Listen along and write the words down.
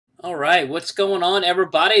All right, what's going on,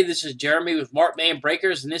 everybody? This is Jeremy with Markman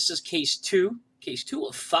Breakers, and this is case two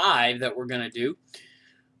of 5 that we're going to do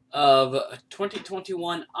of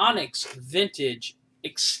 2021 Onyx Vintage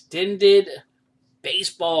Extended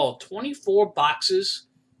Baseball. 24 boxes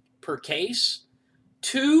per case,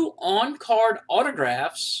 2 on-card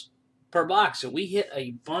autographs per box. So we hit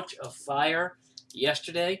a bunch of fire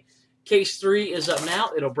yesterday. Case 3 is up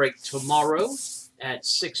now. It'll break tomorrow at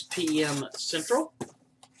 6 p.m. Central.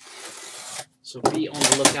 So be on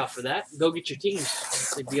the lookout for that. Go get your teams.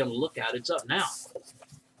 Say be on the lookout. It's up now.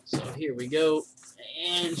 So here we go.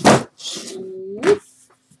 And swoop,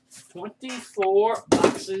 24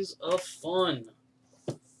 boxes of fun.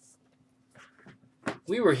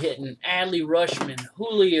 We were hitting Adley Rutschman,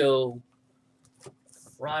 Julio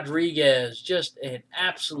Rodriguez. Just an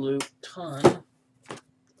absolute ton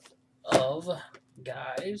of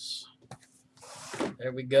guys.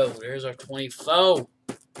 There we go. There's our 24.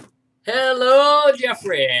 Hello,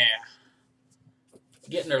 Jeffrey.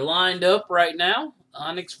 Getting her lined up right now.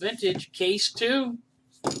 Onyx Vintage, case 2.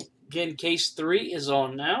 Again, case 3 is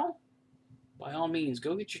on now. By all means,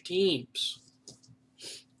 go get your teams.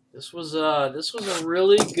 This was a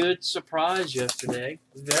really good surprise yesterday.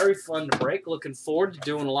 Very fun to break. Looking forward to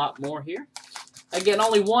doing a lot more here. Again,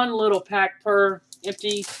 only one little pack per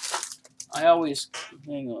empty. I always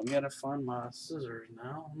hang on. Gotta find my scissors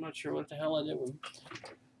now. I'm not sure what the hell I did with them.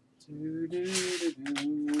 Where did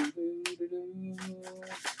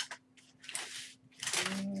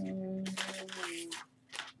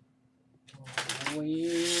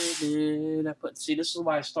I put? See, this is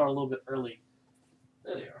why I start a little bit early.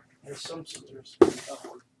 There they are. There's some scissors.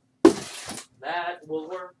 That will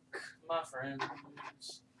work, my friends.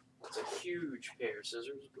 It's a huge pair of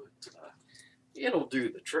scissors, but it'll do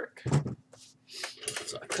the trick.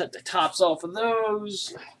 So I cut the tops off of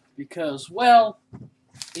those because, well,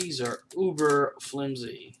 these are uber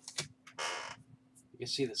flimsy. You can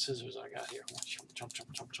see the scissors I got here. Jump.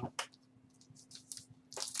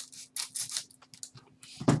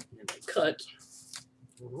 And they cut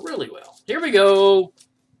really well. Here we go.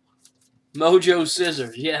 Mojo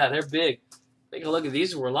scissors. Yeah, they're big. Take a look at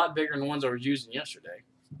these. They were a lot bigger than the ones I was using yesterday.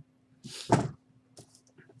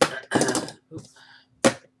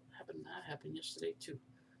 That happened yesterday too.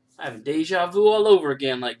 I have deja vu all over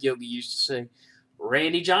again, like Yogi used to say.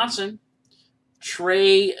 Randy Johnson,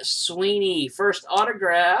 Trey Sweeney, first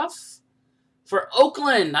autograph for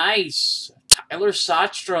Oakland. Nice. Tyler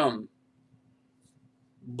Sockstrom,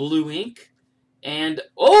 blue ink. And,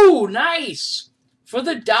 oh, nice. For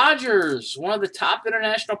the Dodgers, one of the top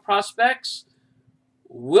international prospects,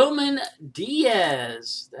 Wilman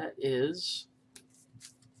Diaz. That is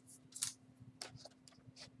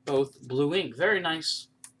both blue ink. Very nice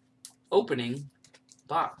opening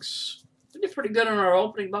box. We did pretty good on our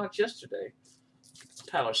opening box yesterday.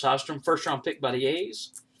 Tyler Sockstrom, first-round pick by the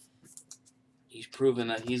A's. He's proven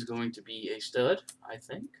that he's going to be a stud, I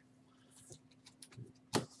think.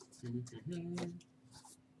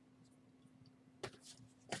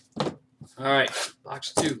 All right,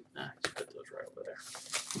 box 2. Let's put those right over there.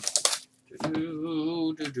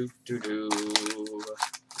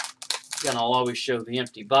 Again, I'll always show the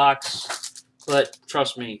empty box, but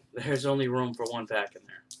trust me, there's only room for one pack in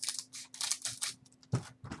there.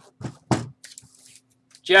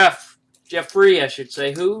 Jeffrey, I should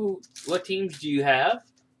say. What teams do you have?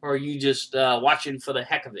 Or are you just watching for the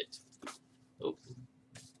heck of it? Oh.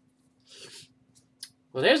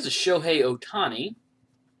 Well, there's the Shohei Ohtani.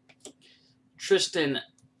 Tristan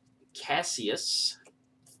Cassius.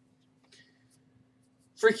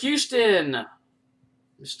 For Houston,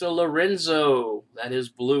 Mr. Lorenzo. That is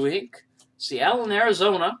blue ink. Seattle and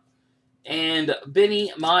Arizona. And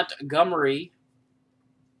Benny Montgomery,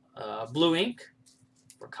 blue ink.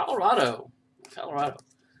 For Colorado.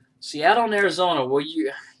 Seattle and Arizona. Well,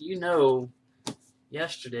 you know,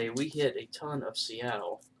 yesterday we hit a ton of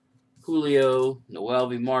Seattle. Julio,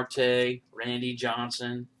 Noelvi Marte, Randy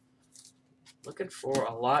Johnson. Looking for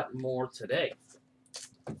a lot more today.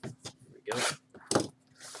 Here we go.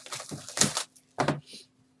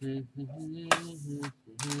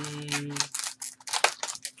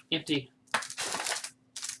 Empty.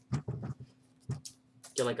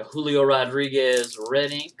 Get like a Julio Rodriguez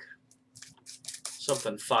red ink.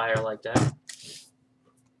 Something fire like that.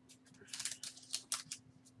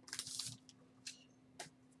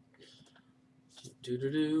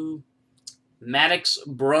 Maddox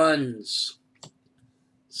Bruns.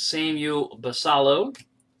 Samuel Basallo.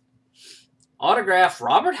 Autograph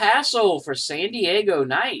Robert Hassel for San Diego.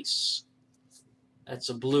 Nice. That's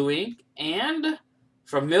a blue ink. And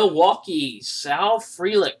from Milwaukee, Sal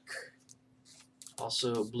Frelick.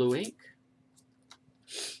 Also blue ink.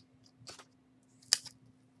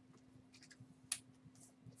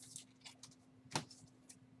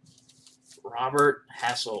 Robert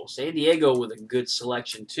Hassel. San Diego with a good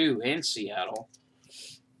selection too, and Seattle.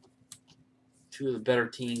 Two of the better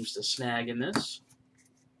teams to snag in this.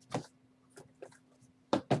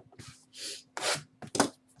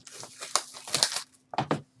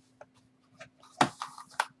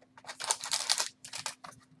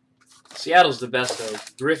 Seattle's the best though.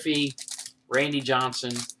 Griffey, Randy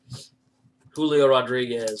Johnson, Julio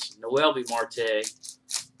Rodriguez, Noelvi Marte.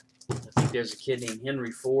 I think there's a kid named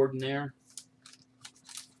Henry Ford in there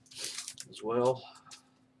as well.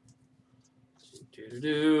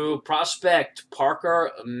 Prospect,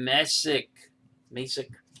 Parker Masick.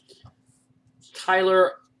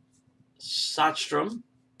 Tyler Sockstrom.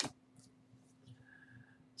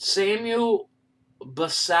 Samuel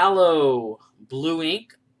Basallo, blue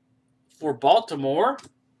ink for Baltimore.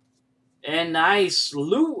 And nice,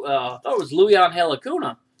 I thought it was Luis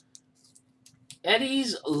Acuna.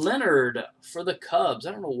 Eddie's Leonard for the Cubs.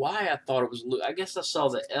 I don't know why I thought it was I guess I saw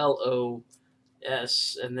the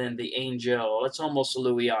LOS and then the Angel. That's almost a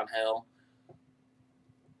Luis Angel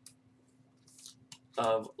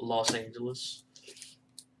of Los Angeles.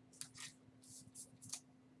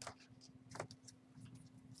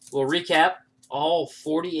 We'll recap all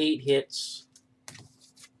 48 hits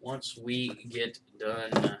once we get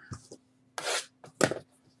done.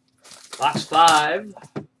 Box 5.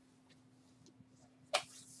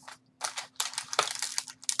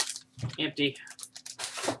 Empty.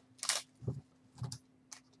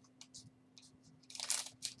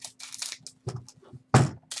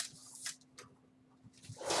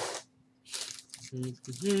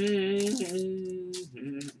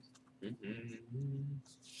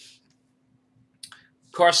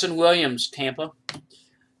 Carson Williams, Tampa.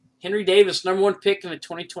 Henry Davis, #1 pick in the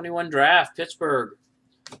 2021 draft, Pittsburgh.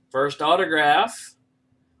 First autograph.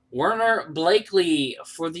 Werner Blakely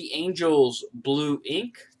for the Angels, blue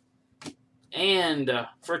ink. And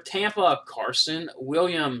for Tampa, Carson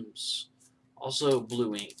Williams, also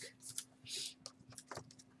blue ink.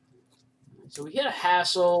 So we hit a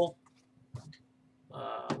Hassel.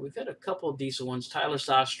 We've hit a couple of decent ones. Tyler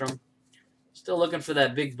Sockstrom. Still looking for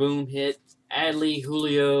that big boom hit. Adley,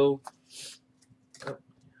 Julio. Oh,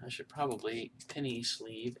 I should probably penny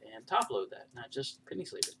sleeve and top load that, not just penny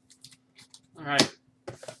sleeve it. All right.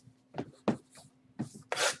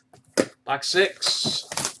 Box 6.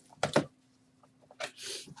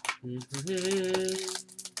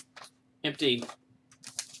 Empty.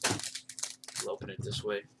 We'll open it this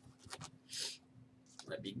way.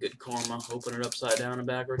 That'd be good karma. Open it upside down and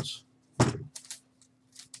backwards.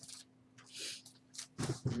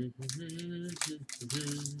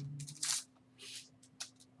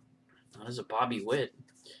 That is a Bobby Witt.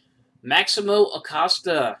 Maximo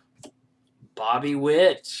Acosta. Bobby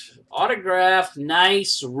Witt. Autograph.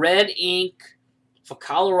 Nice. Red ink. For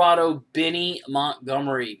Colorado, Benny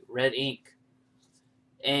Montgomery. Red ink.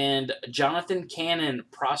 And Jonathan Cannon.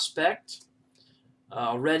 Prospect.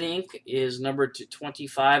 Red ink is numbered to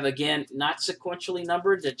 25. Again, not sequentially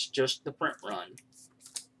numbered. That's just the print run.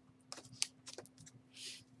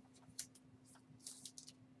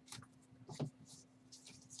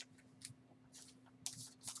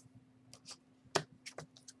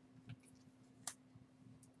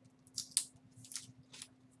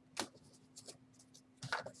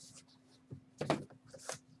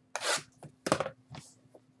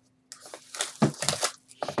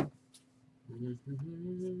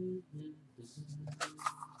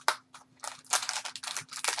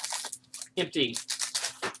 Empty.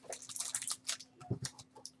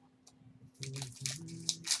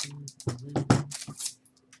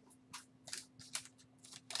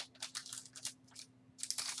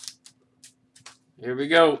 Here we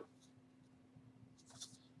go.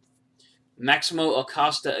 Maximo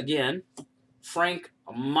Acosta again. Frank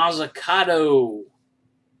Mazzucato.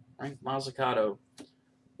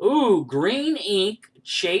 Ooh, green ink.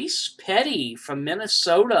 Chase Petty from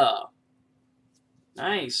Minnesota.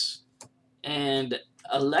 Nice. And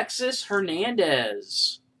Alexis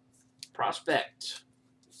Hernandez. Prospect.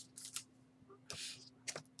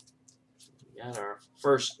 We got our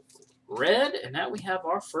first red, and now we have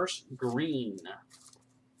our first green.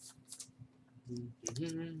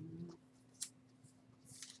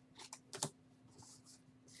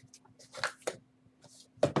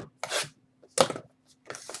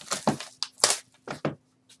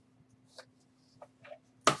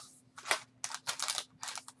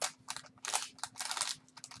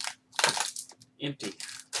 Empty.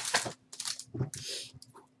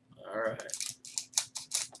 All right.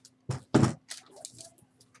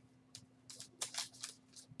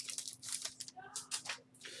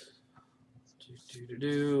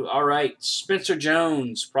 All right, Spencer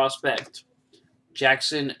Jones, prospect.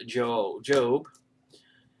 Jackson Job.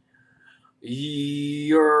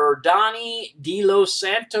 Yordani De Los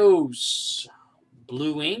Santos,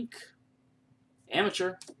 blue ink,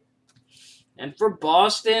 amateur. And for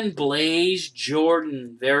Boston, Blaze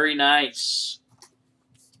Jordan, very nice.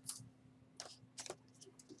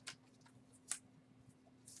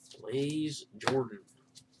 Blaze Jordan.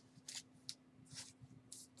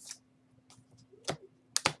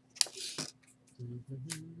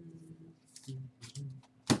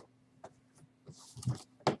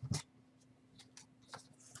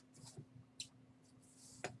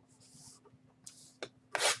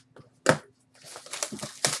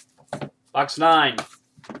 Box 9.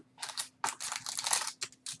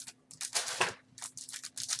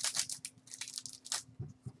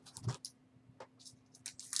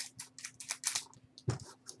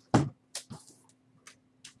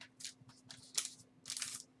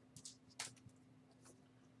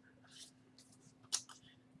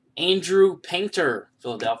 Andrew Painter,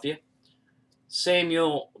 Philadelphia.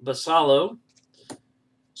 Samuel Basallo.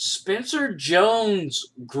 Spencer Jones,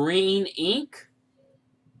 green ink,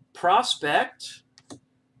 prospect.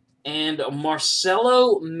 And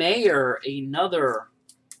Marcelo Mayer, another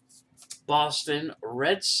Boston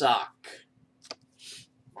Red Sox.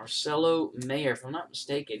 Marcelo Mayer, if I'm not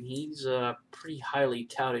mistaken, he's a pretty highly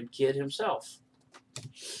touted kid himself.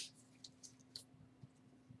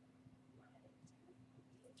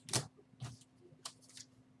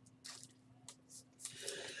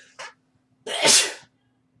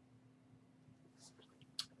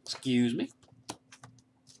 Excuse me.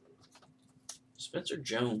 Spencer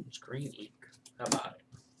Jones, green ink. How about it?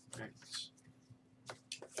 Thanks.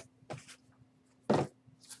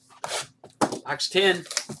 Box 10.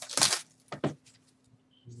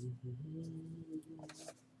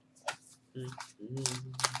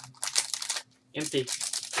 Empty.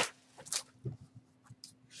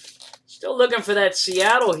 Still looking for that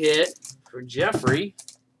Seattle hit for Jeffrey.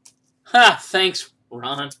 Ha! Thanks,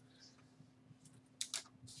 Ron.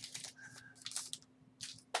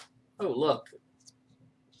 Oh, look.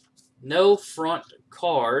 No front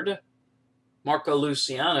card. Marco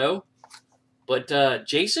Luciano. But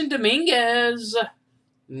Jason Dominguez.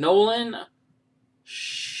 Nolan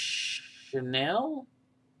Chanel.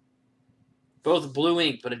 Both blue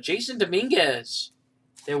ink, but a Jason Dominguez.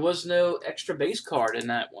 There was no extra base card in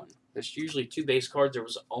that one. There's usually 2 base cards. There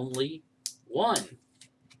was only 1.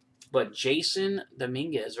 But Jason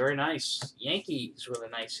Dominguez, very nice. Yankees with a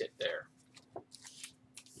nice hit there.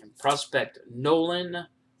 And prospect Nolan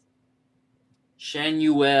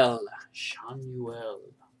Shanuel.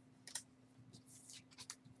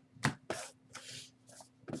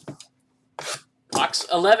 Box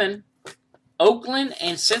 11. Oakland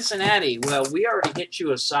and Cincinnati. Well, we already hit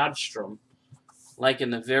you a Sodstrom, like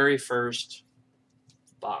in the very first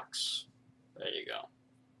box. There you go.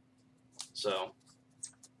 So,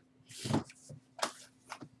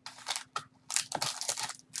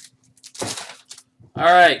 all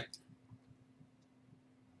right.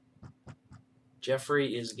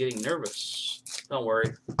 Jeffrey is getting nervous. Don't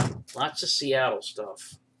worry. Lots of Seattle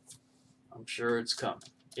stuff. I'm sure it's coming.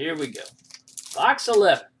 Here we go. Box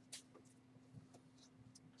 11.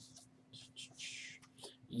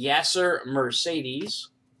 Yasser Mercedes,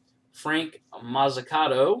 Frank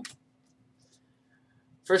Mazzucato.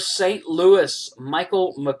 For St. Louis,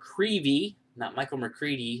 Michael McCreevy, not Michael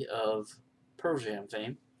McCready of Pearl Jam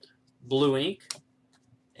fame, blue ink.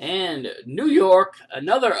 And New York,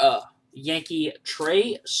 another Yankee,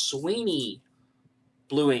 Trey Sweeney,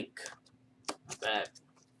 blue ink. Not bad.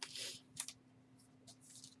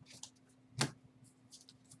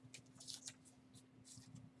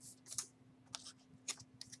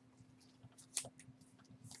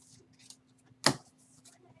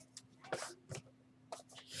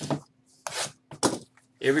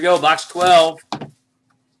 Here we go, box 12.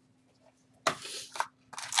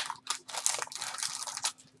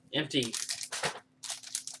 Empty.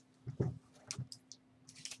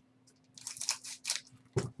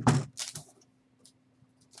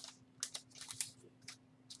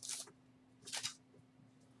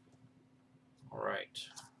 All right.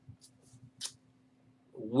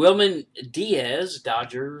 Wilman Diaz,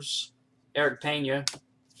 Dodgers. Eric Pena.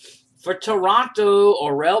 For Toronto,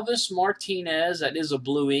 Orelvis Martinez. That is a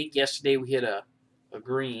blue ink. Yesterday we hit a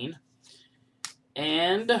green.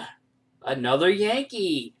 And another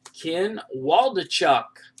Yankee, Ken Waldichuk.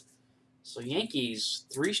 So Yankees,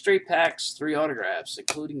 3 straight packs, 3 autographs,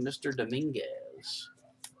 including Mr. Dominguez.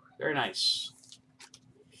 Very nice.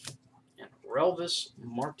 And Orelvis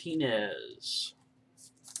Martinez,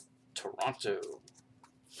 Toronto.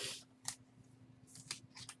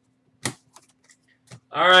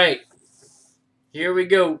 All right. Here we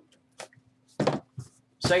go.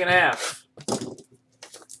 Second half.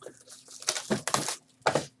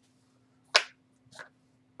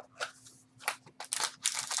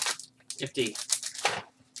 Empty.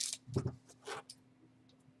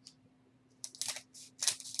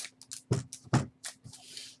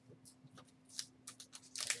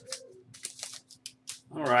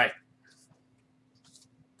 All right.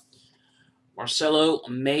 Marcelo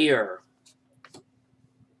Mayer.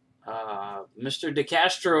 Mr.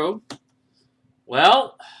 DeCastro.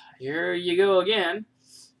 Well, here you go again.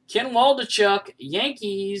 Ken Waldachuk,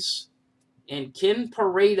 Yankees, and Kevin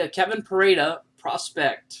Pareda,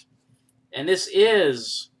 prospect. And this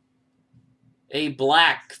is a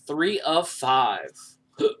black 3 of 5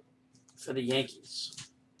 for the Yankees.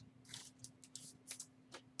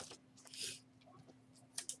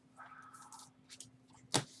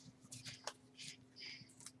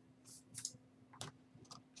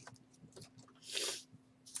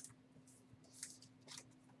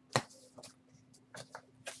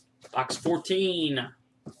 Box 14.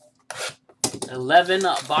 11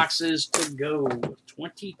 boxes to go.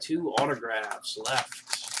 22 autographs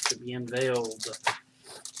left to be unveiled.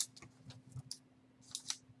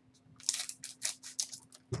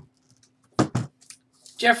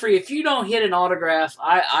 Jeffrey, if you don't hit an autograph,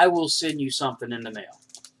 I will send you something in the mail.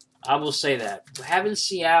 I will say that. Having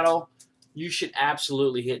Seattle, you should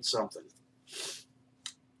absolutely hit something.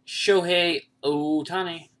 Shohei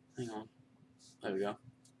Ohtani. Hang on. There we go.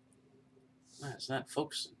 Man, it's not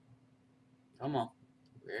focusing. Come on.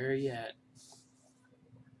 Where are you at?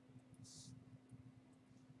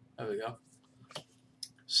 There we go.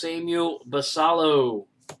 Samuel Basallo.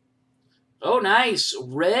 Oh, nice.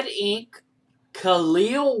 Red ink.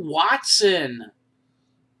 Khalil Watson.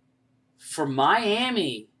 For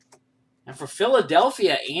Miami. And for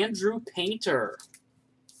Philadelphia, Andrew Painter.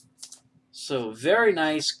 So, very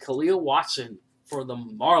nice. Khalil Watson for the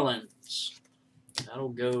Marlins. That'll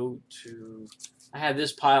go to... I have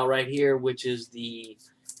this pile right here, which is the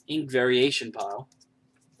ink variation pile.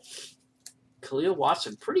 Khalil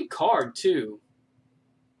Watson, pretty card, too.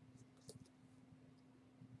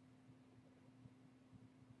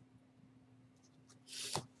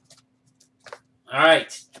 All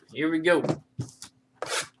right, here we go.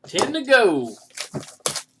 10 to go.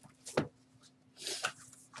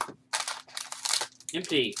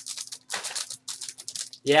 Empty.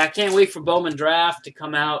 Yeah, I can't wait for Bowman Draft to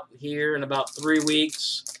come out here in about 3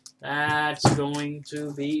 weeks. That's going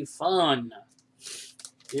to be fun.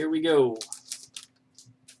 Here we go.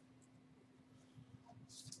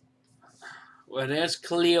 Well, there's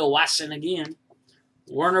Khalil Watson again.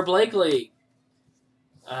 Werner Blakely.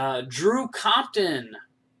 Drew Compton.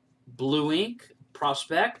 Blue ink.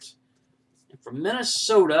 Prospect. And from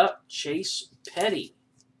Minnesota, Chase Petty.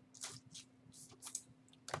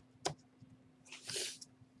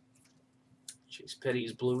 Chase Petty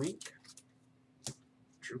is blue ink.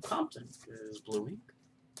 Drew Compton is blue ink.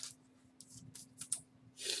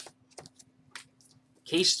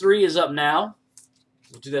 Case 3 is up now.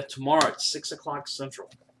 We'll do that tomorrow at 6 o'clock Central.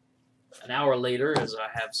 An hour later, as I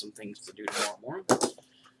have some things to do tomorrow morning.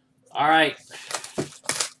 All right.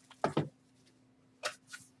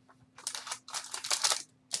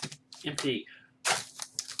 Empty.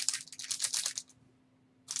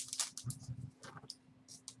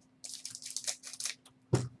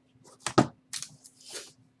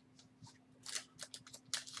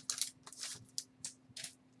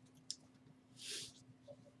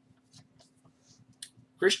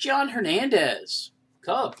 Christian Hernandez,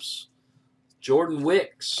 Cubs. Jordan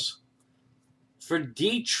Wicks. For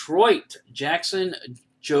Detroit, Jackson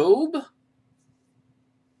Jobe.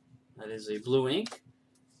 That is a blue ink.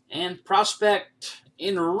 And prospect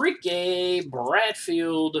Enrique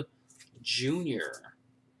Bradfield Jr.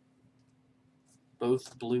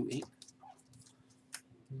 Both blue ink.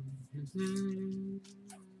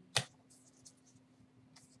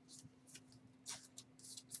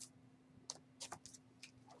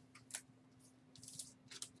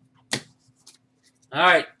 All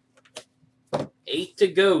right. 8 to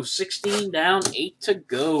go. 16 down, 8 to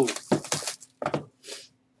go.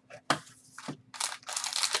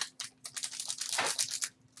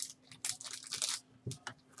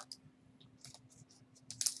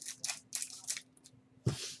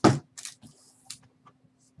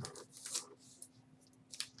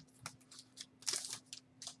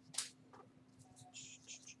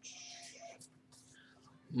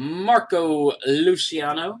 Marco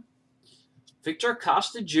Luciano. Victor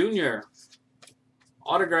Costa Jr.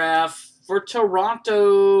 Autograph for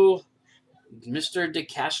Toronto, Mr.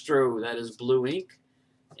 DeCastro. That is blue ink.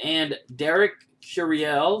 And Derek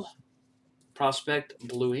Curiel, Prospect,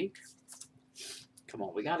 Blue Ink. Come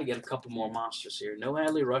on, we got to get a couple more monsters here. No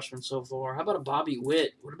Adley Rushman so far. How about a Bobby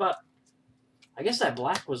Witt? What about... I guess that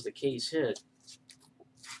black was the case hit.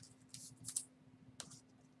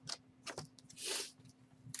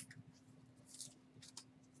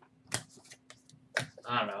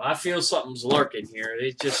 I don't know. I feel something's lurking here.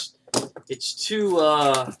 It's too,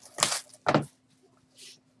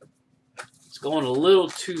 it's going a little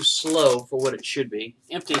too slow for what it should be.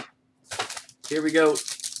 Empty. Here we go.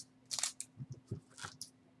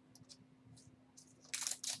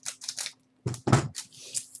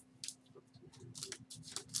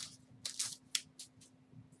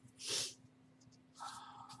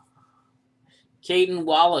 Caden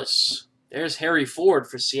Wallace. There's Harry Ford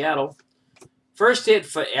for Seattle. First hit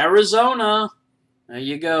for Arizona. There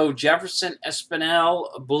you go. Jefferson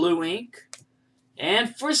Espinal, Blue Ink.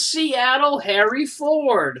 And for Seattle, Harry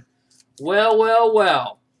Ford. Well, well,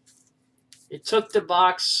 well. It took the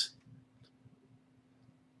box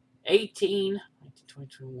 18.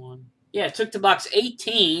 2021. Yeah, it took the box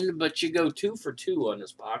 18, but you go 2 for 2 on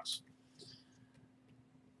this box.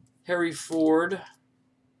 Harry Ford.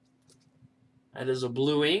 That is a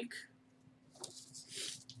Blue Ink.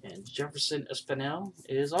 And Jefferson Espinal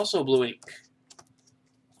is also Blue Ink.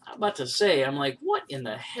 I'm about to say, I'm like, what in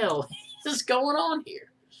the hell is going on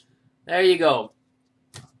here? There you go.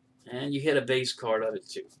 And you hit a base card of it,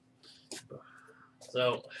 too.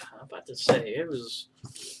 So, I'm about to say, it was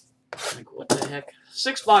like, what the heck?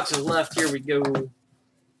 6 boxes left. Here we go.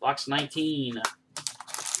 Box 19.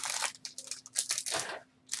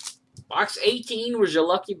 Box 18 was your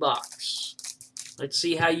lucky box. Let's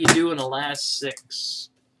see how you do in the last 6.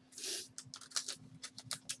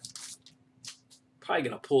 Probably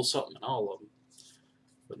going to pull something in all of them.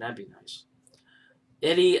 Wouldn't that be nice?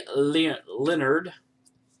 Eddie Leonard,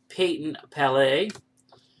 Peyton Palais,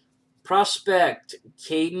 Prospect,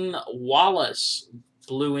 Caden Wallace,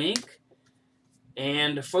 Blue Ink,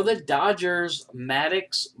 and for the Dodgers,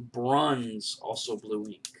 Maddox Bruns, also Blue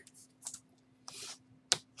Ink.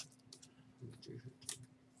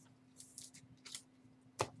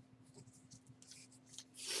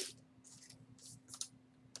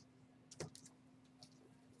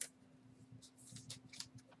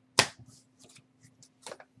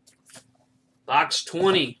 Box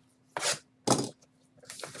 20.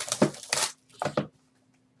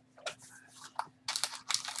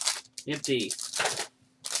 Empty.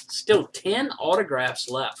 Still 10 autographs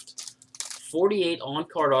left. 48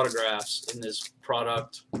 on-card autographs in this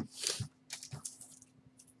product.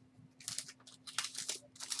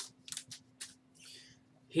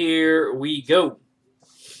 Here we go.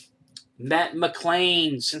 Matt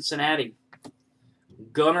McLean, Cincinnati.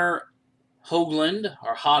 Gunnar Hoagland,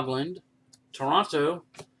 or Hogland, Toronto.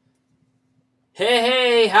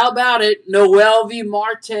 Hey, how about it? Noel V.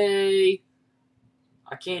 Marte.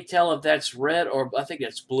 I can't tell if that's red or I think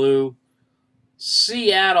it's blue.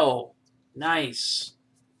 Seattle. Nice.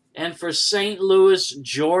 And for St. Louis,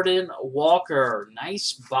 Jordan Walker.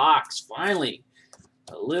 Nice box. Finally,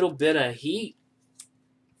 a little bit of heat.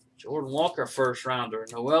 Jordan Walker, first rounder.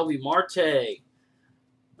 Noel V. Marte.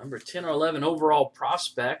 Number 10 or 11 overall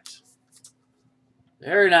prospect.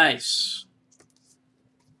 Very nice.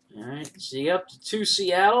 All right, see up to 2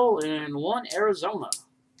 Seattle and 1 Arizona.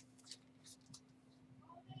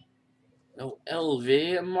 No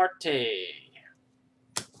LV Marte.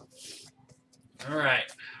 All right.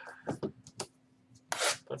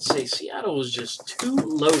 Let's see, Seattle was just too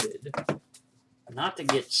loaded not to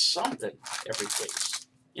get something every case.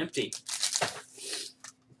 Empty.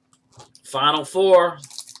 Final 4.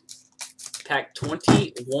 Pack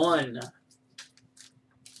 21.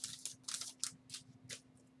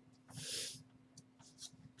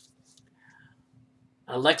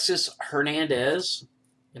 Alexis Hernandez,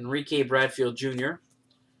 Enrique Bradfield Jr.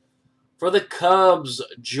 For the Cubs,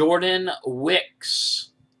 Jordan Wicks.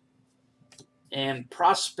 And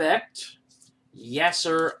Prospect,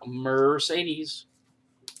 Yasser Mercedes.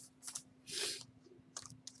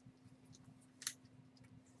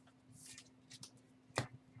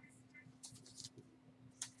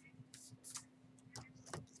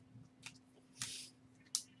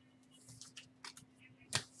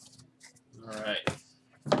 All right.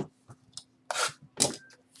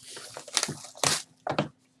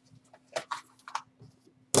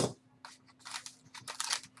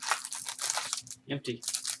 Empty.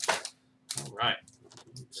 All right.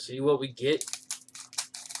 Let's see what we get.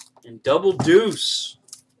 And double deuce.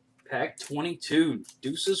 Pack 22.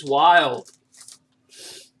 Deuce is wild.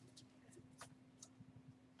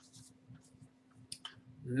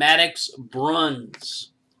 Maddox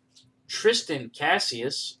Bruns. Tristan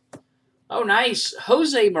Cassius. Oh, nice.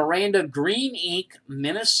 Jose Miranda, green ink,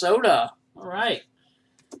 Minnesota. All right.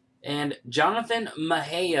 And Jonathan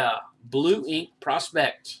Mejia, blue ink,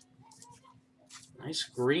 prospect. Nice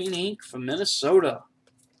green ink from Minnesota.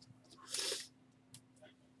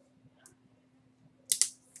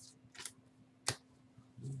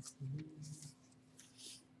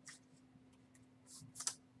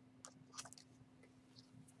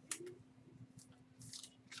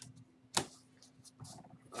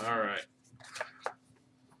 All right.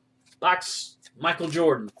 Box Michael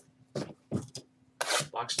Jordan.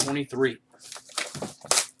 Box 23.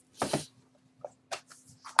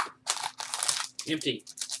 Empty.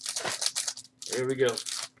 There we go.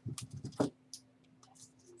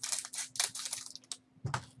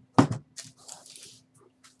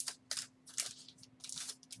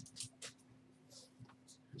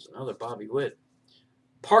 There's another Bobby Witt.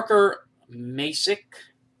 Parker Masick.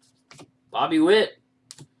 Bobby Witt.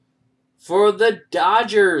 For the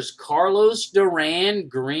Dodgers, Carlos Duran,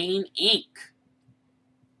 green ink.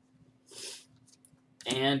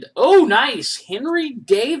 And, oh, nice, Henry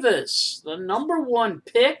Davis, the #1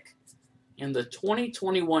 pick in the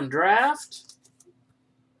 2021 draft.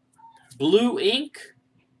 Blue ink,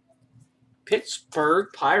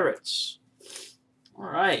 Pittsburgh Pirates. All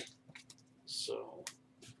right. So,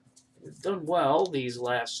 we've done well these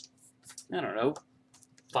last, I don't know,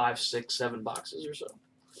 5, 6, 7 boxes or so.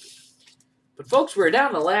 But, folks, we're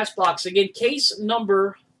down to the last box. Again, case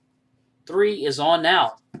number 3 is on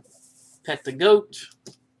now. Pet the Goat.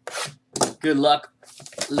 Good luck.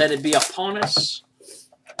 Let it be upon us.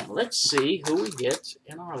 Let's see who we get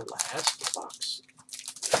in our last box.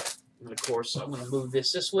 And, of course, I'm going to move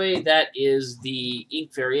this way. That is the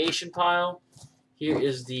ink variation pile. Here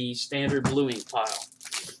is the standard blue ink pile.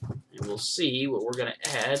 And we'll see what we're going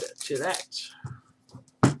to add to that.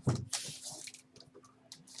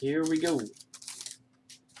 Here we go.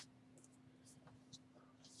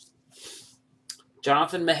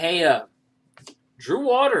 Jonathan Mejia. Drew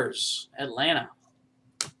Waters, Atlanta.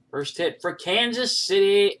 First hit for Kansas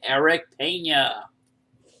City, Eric Pena.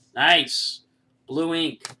 Nice. Blue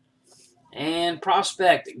ink. And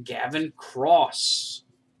prospect, Gavin Cross.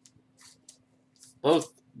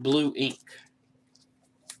 Both blue ink.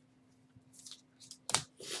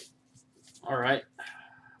 All right.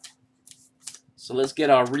 So let's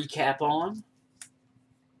get our recap on.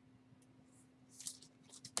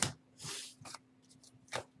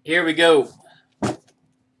 Here we go.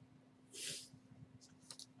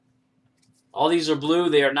 All these are blue.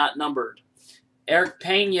 They are not numbered. Eric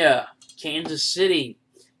Pena, Kansas City.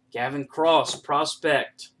 Gavin Cross,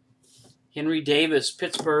 prospect. Henry Davis,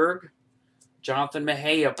 Pittsburgh. Jonathan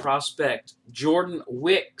Mejia, prospect. Jordan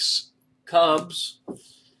Wicks, Cubs.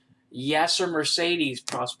 Yasser Mercedes,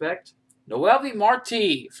 prospect. Noelvi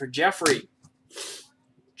Marti for Jeffrey.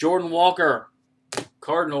 Jordan Walker,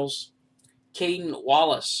 Cardinals. Caden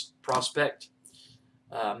Wallace, prospect.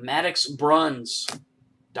 Maddox Bruns,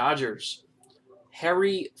 Dodgers.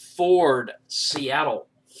 Harry Ford, Seattle.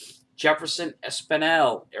 Jefferson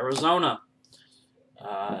Espinal, Arizona.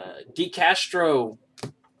 D. Castro,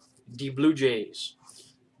 D. Blue Jays.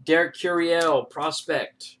 Derek Curiel,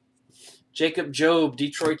 prospect. Jacob Jobe,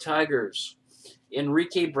 Detroit Tigers.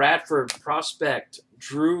 Enrique Bradford, prospect.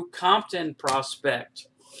 Drew Compton, prospect.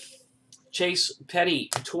 Chase Petty,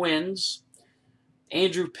 Twins.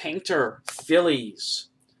 Andrew Painter, Phillies.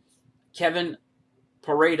 Kevin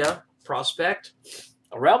Pareda, prospect.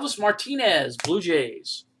 Arelvis Martinez, Blue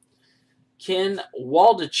Jays. Ken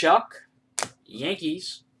Waldachuk,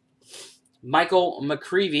 Yankees. Michael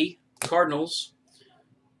McCreevy, Cardinals.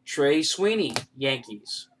 Trey Sweeney,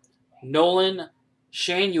 Yankees. Nolan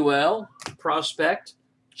Shanuel, prospect.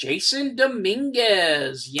 Jason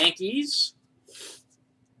Dominguez, Yankees.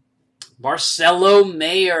 Marcelo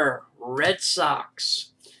Mayer, Red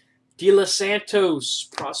Sox. De Los Santos,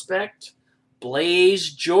 prospect.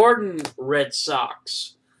 Blaze Jordan, Red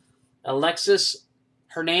Sox. Alexis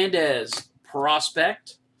Hernandez,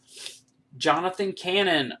 prospect. Jonathan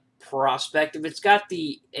Cannon, prospect. If it's got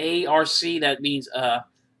the ARC, that means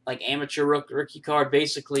like amateur rookie card.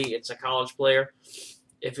 Basically, it's a college player.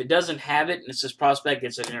 If it doesn't have it and it says prospect,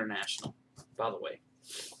 it's an international, by the way.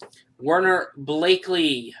 Werner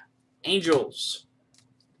Blakely, Angels.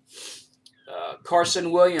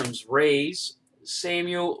 Carson Williams, Rays.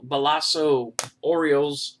 Samuel Balasso,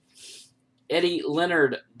 Orioles. Eddie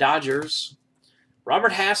Leonard, Dodgers.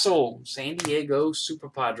 Robert Hassel, San Diego Super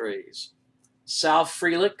Padres. Sal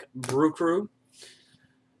Frelick, Brew Crew.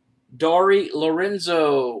 Dory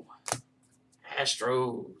Lorenzo,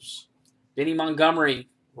 Astros. Benny Montgomery,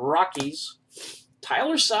 Rockies.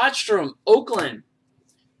 Tyler Soderstrom, Oakland.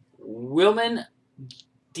 Wilman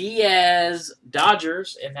Diaz,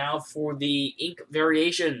 Dodgers. And now for the ink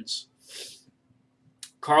variations.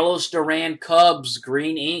 Carlos Duran, Cubs,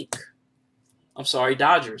 green ink. I'm sorry,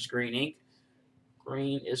 Dodgers, green ink.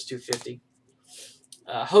 Green is 250.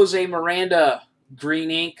 Jose Miranda, green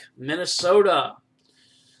ink, Minnesota.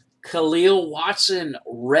 Khalil Watson,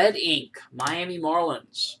 red ink, Miami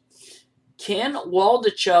Marlins. Ken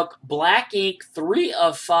Waldachuk, black ink, 3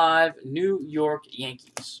 of 5, New York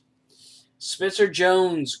Yankees. Spencer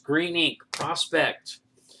Jones, green ink, prospect.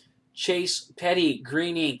 Chase Petty,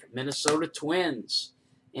 green ink, Minnesota Twins.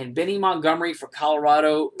 And Benny Montgomery for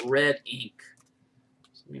Colorado, red ink.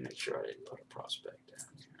 Let me make sure I didn't put a prospect down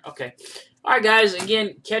here. Okay. All right, guys.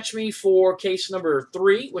 Again, catch me for case number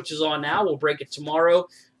 3, which is on now. We'll break it tomorrow.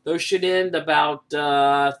 Those should end about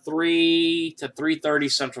 3 to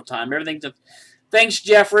 3:30 Central Time. Thanks,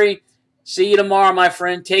 Jeffrey. See you tomorrow, my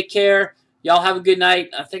friend. Take care. Y'all have a good night.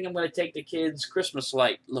 I think I'm going to take the kids Christmas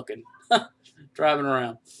light looking, driving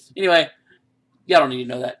around. Anyway, y'all don't need to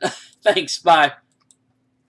know that. Thanks. Bye.